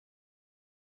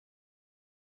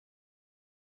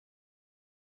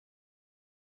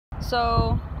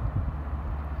So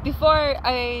before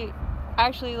I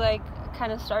actually like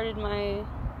kind of started my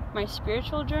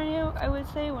spiritual journey, I would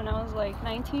say, when I was like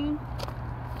 19,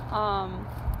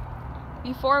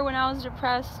 before, when I was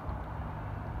depressed,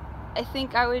 I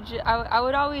think I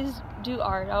would always do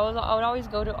art. I would always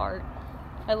go to art.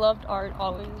 I loved art,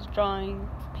 always, drawing,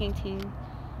 painting.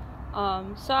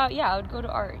 So yeah, I would go to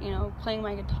art, playing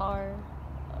my guitar,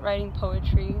 writing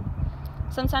poetry.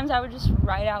 Sometimes I would just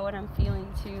write out what I'm feeling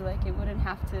too, like it wouldn't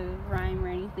have to rhyme or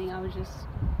anything. I would just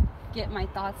get my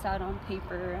thoughts out on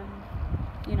paper and,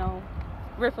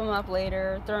 rip them up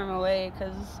later, throw them away,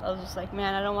 because I was just like,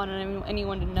 man, I don't want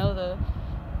anyone to know the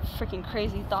freaking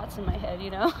crazy thoughts in my head,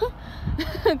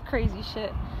 crazy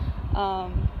shit.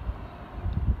 And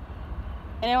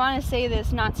I want to say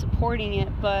this, not supporting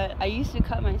it, but I used to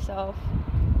cut myself,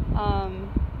 and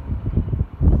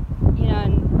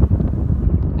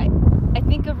I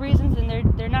think of reasons, and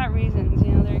they're not reasons,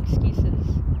 they're excuses.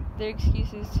 They're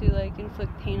excuses to like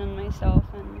inflict pain on myself,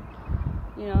 and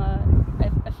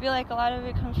I feel like a lot of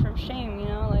it comes from shame,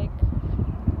 like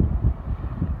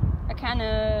I kind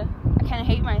of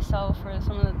hate myself for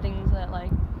some of the things that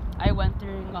like I went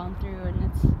through and gone through,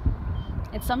 and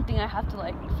it's something I have to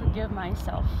like forgive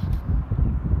myself,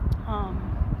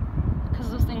 because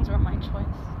those things were my choice,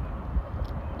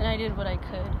 and I did what I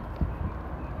could,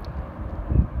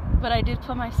 but I did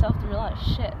put myself through a lot of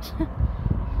shit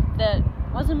that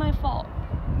wasn't my fault.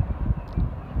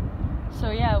 So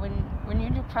yeah, when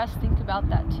you're depressed, think about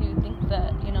that too. Think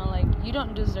that, like, you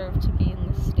don't deserve to be in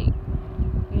this state.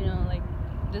 Like,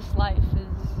 this life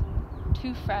is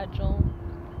too fragile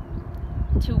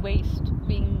to waste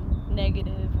being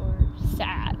negative or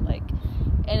sad. Like,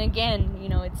 and again,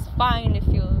 it's fine to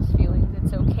feel those feelings.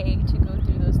 It's okay to go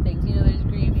through those things. There's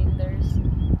grieving, there's,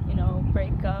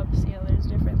 breakups, there's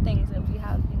different things that we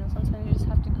have, sometimes you just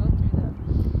have to go through them.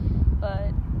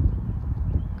 But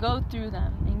go through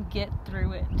them and get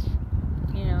through it.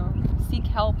 Seek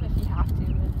help if you have to.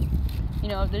 And,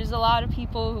 there's a lot of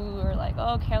people who are like,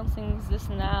 oh, counseling's this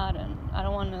and that, and I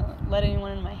don't want to let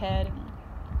anyone in my head. And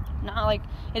not like,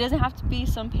 it doesn't have to be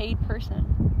some paid person.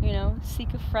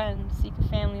 Seek a friend, seek a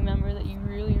family member that you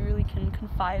really, really can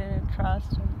confide in and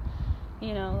trust.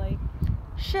 And, like,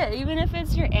 shit, even if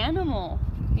it's your animal,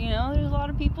 there's a lot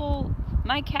of people.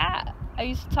 My cat, I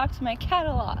used to talk to my cat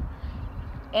a lot.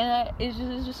 And it's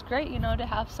just great, to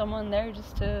have someone there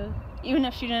just to, even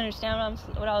if she didn't understand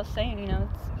what I was saying,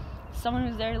 it's someone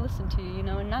who's there to listen to you,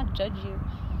 and not judge you.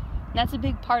 And that's a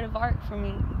big part of art for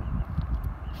me.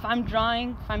 If I'm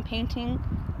drawing, if I'm painting,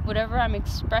 whatever I'm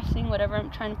expressing, whatever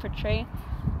I'm trying to portray,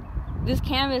 this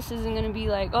canvas isn't going to be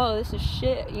like, oh, this is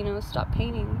shit, stop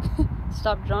painting,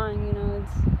 stop drawing,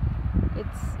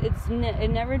 it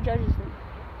never judges me.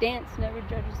 Dance never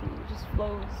judges me, it just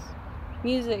flows.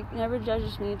 Music never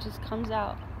judges me, it just comes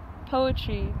out.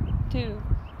 Poetry, too,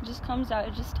 it just comes out,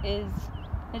 it just is.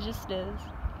 It just is.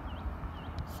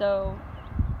 So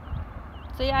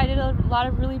yeah, I did a lot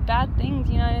of really bad things,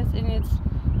 and it's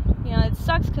it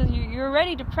sucks because you're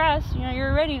already depressed,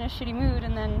 you're already in a shitty mood,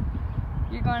 and then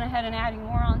you're going ahead and adding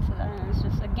more onto that, and it's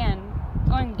just, again,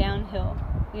 going downhill,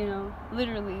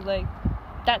 literally, like,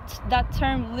 that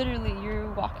term, literally,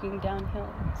 you're walking downhill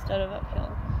instead of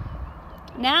uphill.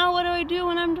 Now, what do I do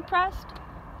when I'm depressed?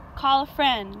 Call a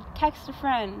friend, text a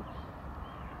friend,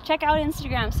 check out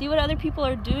Instagram, see what other people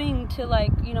are doing to,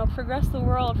 like, progress the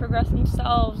world, progress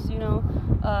themselves,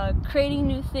 creating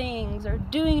new things or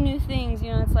doing new things,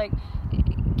 it's like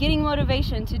getting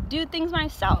motivation to do things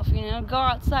myself, go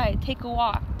outside, take a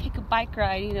walk, take a bike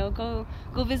ride, go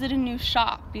visit a new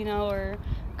shop, or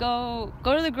go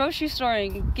to the grocery store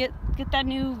and get that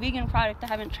new vegan product I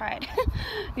haven't tried.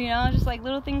 Just like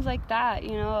little things like that.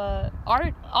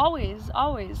 Art, always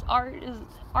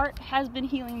art has been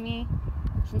healing me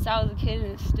since I was a kid,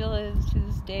 and it still is to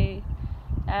this day.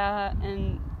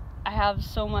 And I have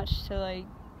so much to, like,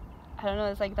 I don't know,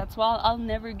 it's like, that's why I'll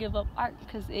never give up art,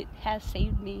 because it has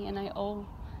saved me, and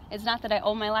it's not that I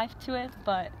owe my life to it,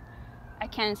 but I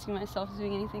can't see myself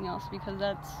doing anything else, because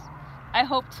I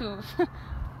hope to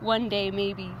one day,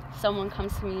 maybe someone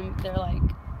comes to me and they're like,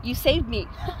 you saved me.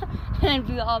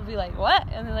 And I'll be like, what?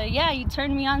 And they're like, yeah, you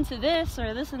turned me on to this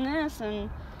or this and this, and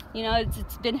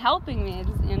it's been helping me,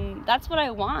 and that's what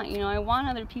I want. I want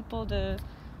other people to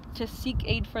seek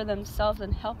aid for themselves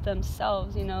and help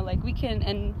themselves, like we can,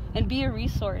 and be a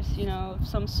resource, of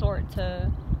some sort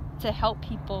to help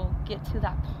people get to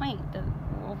that point, that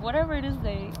whatever it is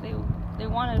they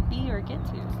want to be or get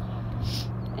to.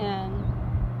 And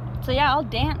so yeah, I'll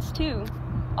dance too.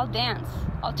 I'll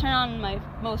turn on my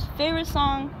most favorite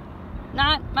song,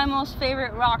 not my most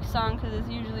favorite rock song, because it's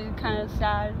usually kind of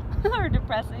sad. or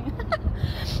depressing.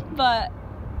 But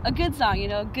a good song, you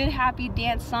know, a good happy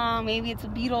dance song. Maybe it's a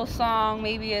Beatles song,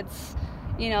 maybe it's,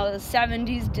 you know, a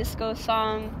 70s disco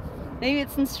song, maybe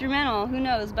it's instrumental, who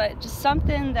knows, but just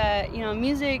something that, you know,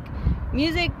 music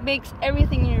makes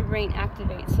everything in your brain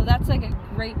activate. So that's like a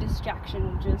great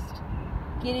distraction, just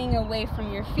getting away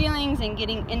from your feelings and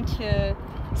getting into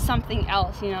something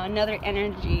else, you know, another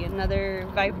energy, another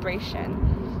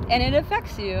vibration, and it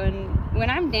affects you. And when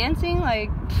I'm dancing,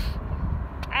 like,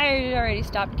 I already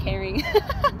stopped caring.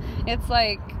 It's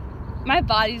like my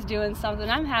body's doing something,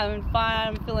 I'm having fun,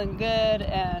 I'm feeling good,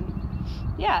 and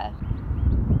yeah.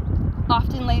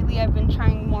 Often lately I've been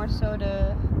trying more so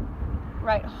to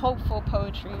write hopeful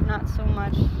poetry, not so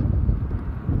much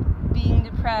being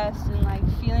depressed and like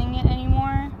feeling it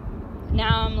anymore.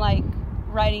 Now I'm like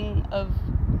writing of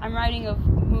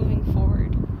moving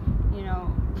forward, you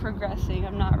know, progressing.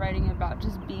 I'm not writing about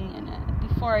just being in it.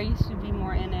 Before I used to be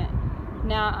more in it.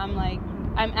 Now I'm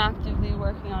actively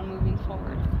working on moving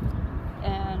forward.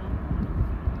 And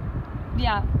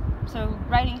yeah, so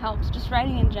writing helps, just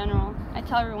writing in general. I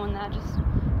tell everyone that, just,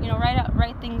 you know,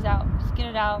 write things out, just get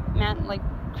it out, man, like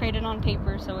create it on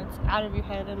paper so it's out of your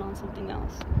head and on something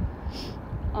else.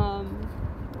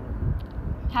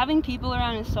 Having people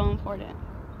around is so important.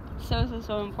 So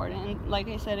important. And like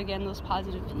I said again, those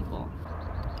positive people.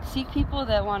 Seek people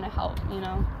that want to help, you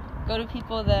know. Go to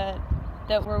people that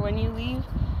were, when you leave,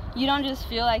 you don't just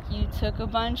feel like you took a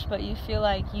bunch, but you feel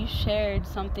like you shared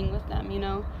something with them, you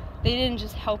know. They didn't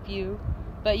just help you,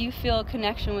 but you feel a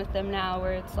connection with them now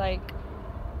where it's like,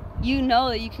 you know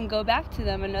that you can go back to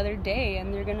them another day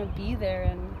and they're going to be there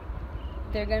and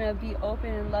they're going to be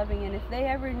open and loving. And if they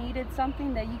ever needed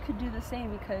something, that you could do the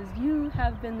same because you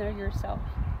have been there yourself.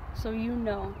 So you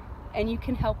know, and you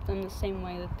can help them the same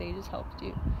way that they just helped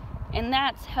you. And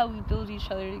that's how we build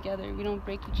each other together. We don't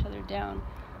break each other down.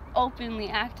 Openly,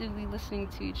 actively listening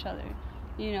to each other,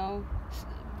 you know,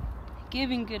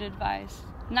 giving good advice.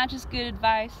 Not just good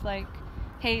advice like,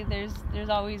 hey, there's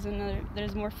always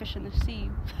there's more fish in the sea.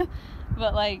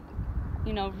 But like,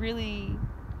 you know, really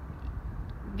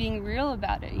being real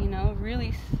about it, you know,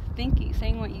 really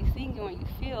saying what you think and what you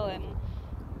feel,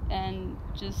 and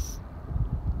just,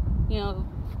 you know,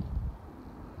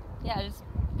 yeah, just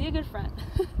be a good friend.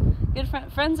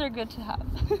 Friends are good to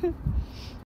have.